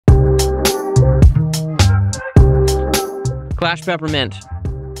Clash Peppermint.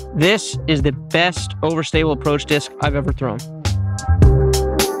 This is the best overstable approach disc I've ever thrown.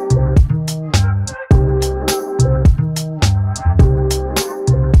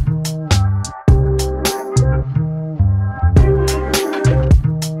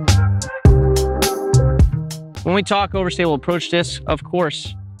 When we talk overstable approach discs, of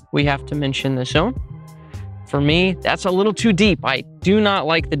course, we have to mention the zone. For me, that's a little too deep. I do not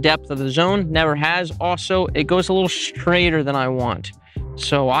like the depth of the zone, never has. Also, it goes a little straighter than I want.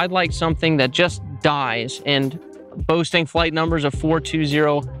 So I'd like something that just dies, and boasting flight numbers of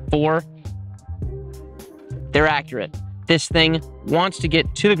 4204, they're accurate. This thing wants to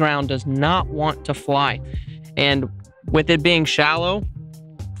get to the ground, does not want to fly. And with it being shallow,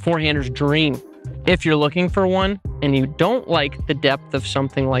 four-hander's dream. If you're looking for one and you don't like the depth of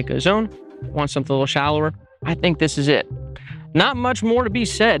something like a zone, want something a little shallower, I think this is it. Not much more to be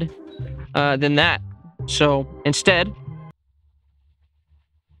said than that. So instead,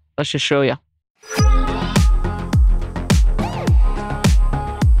 let's just show you.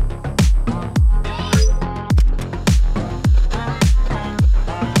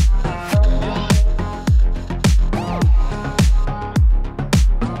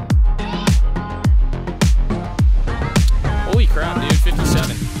 Holy crap, dude,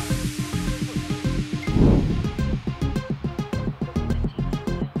 57.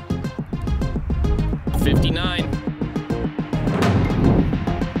 59.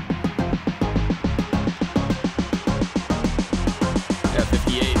 Yeah,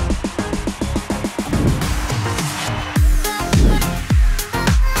 58.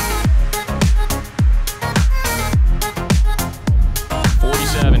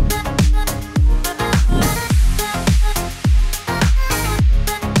 47.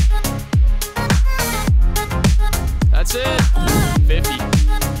 That's it. 50.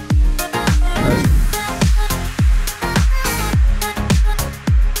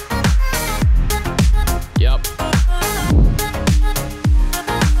 Yep.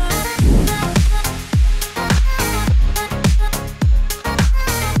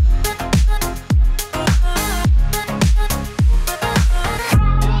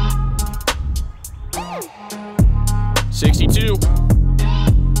 $62.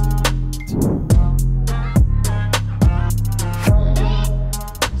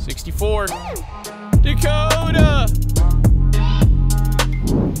 64. Dakota.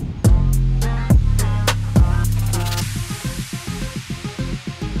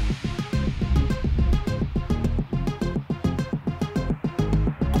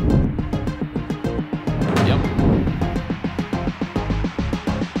 Yep.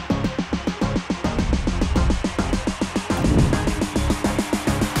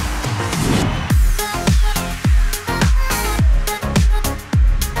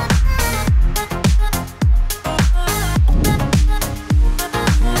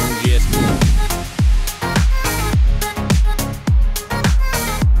 Yes.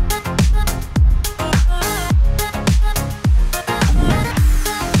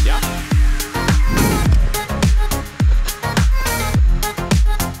 Yeah.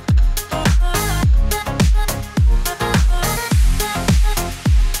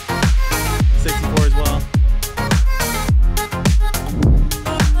 $64 as well.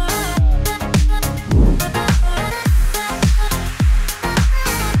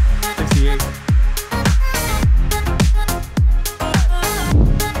 $68.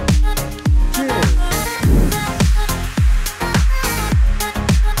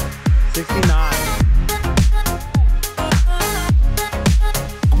 69.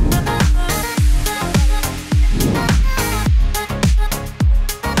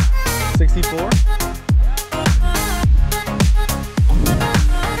 64.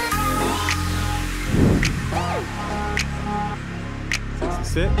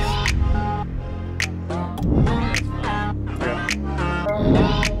 66.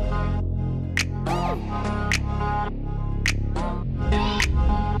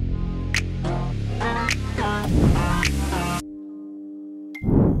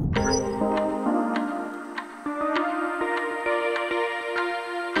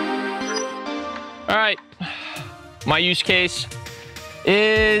 All right, my use case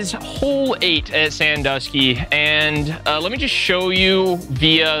is hole 8 at Sandusky, and let me just show you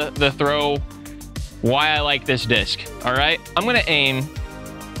via the throw why I like this disc. All right, I'm gonna aim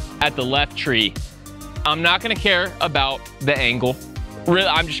at the left tree. I'm not gonna care about the angle. Really,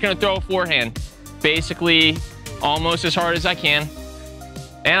 I'm just gonna throw a forehand, basically almost as hard as I can,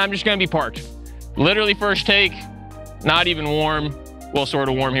 and I'm just gonna be parked. Literally first take, not even warm. Well, sort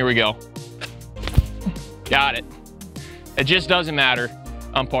of warm, here we go. Got it. It just doesn't matter.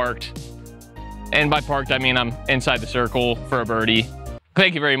 I'm parked. And by parked, I mean I'm inside the circle for a birdie.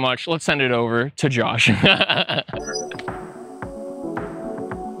 Thank you very much. Let's send it over to Josh.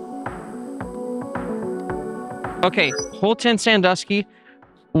 Okay, hole 10 Sandusky.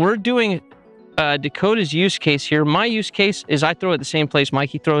 We're doing Dakota's use case here. My use case is I throw it the same place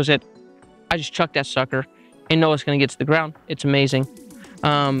Mikey throws it. I just chuck that sucker and know it's gonna get to the ground. It's amazing.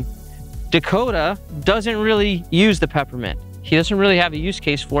 Dakota doesn't really use the peppermint. He doesn't really have a use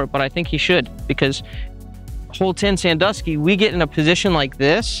case for it, but I think he should, because hole 10 Sandusky, we get in a position like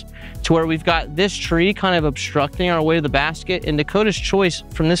this to where we've got this tree kind of obstructing our way to the basket, and Dakota's choice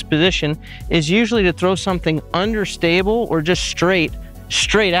from this position is usually to throw something understable or just straight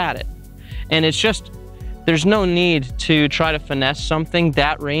at it. And it's just, there's no need to try to finesse something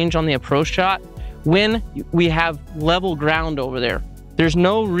that range on the approach shot when we have level ground over there. There's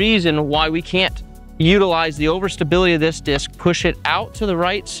no reason why we can't utilize the overstability of this disc, push it out to the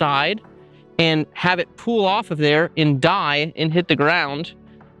right side, and have it pull off of there and die and hit the ground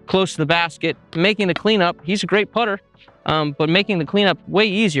close to the basket, making the cleanup. He's a great putter, but making the cleanup way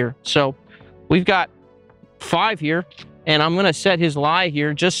easier. So we've got 5 here, and I'm gonna set his lie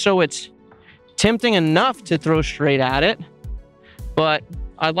here just so it's tempting enough to throw straight at it, but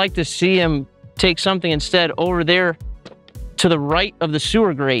I'd like to see him take something instead over there to the right of the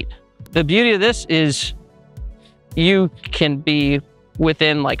sewer grate. The beauty of this is you can be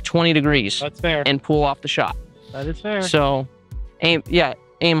within like 20 degrees. That's fair. And pull off the shot. That is fair. So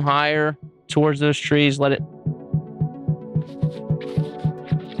aim higher towards those trees, let it.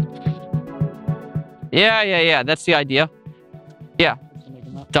 Yeah, that's the idea. Yeah,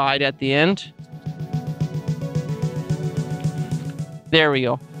 died at the end. There we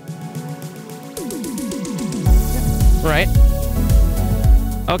go. Right.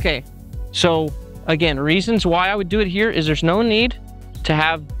 Okay, so again, reasons why I would do it here is there's no need to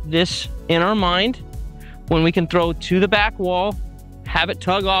have this in our mind when we can throw to the back wall, have it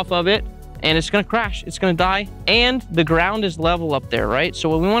tug off of it, and it's gonna crash, it's gonna die, and the ground is level up there, right? So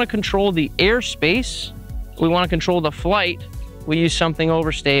when we wanna control the airspace, we wanna control the flight, we use something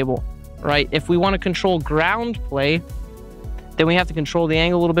overstable, right? If we wanna control ground play, then we have to control the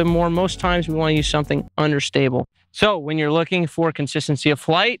angle a little bit more. Most times we wanna use something understable. So when you're looking for consistency of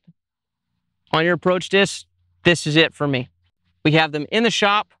flight on your approach disc, this is it for me. We have them in the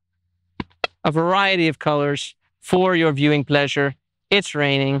shop, a variety of colors for your viewing pleasure. It's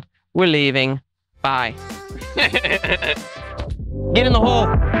raining, we're leaving, bye. Get in the hole,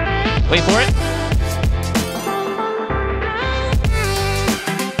 wait for it.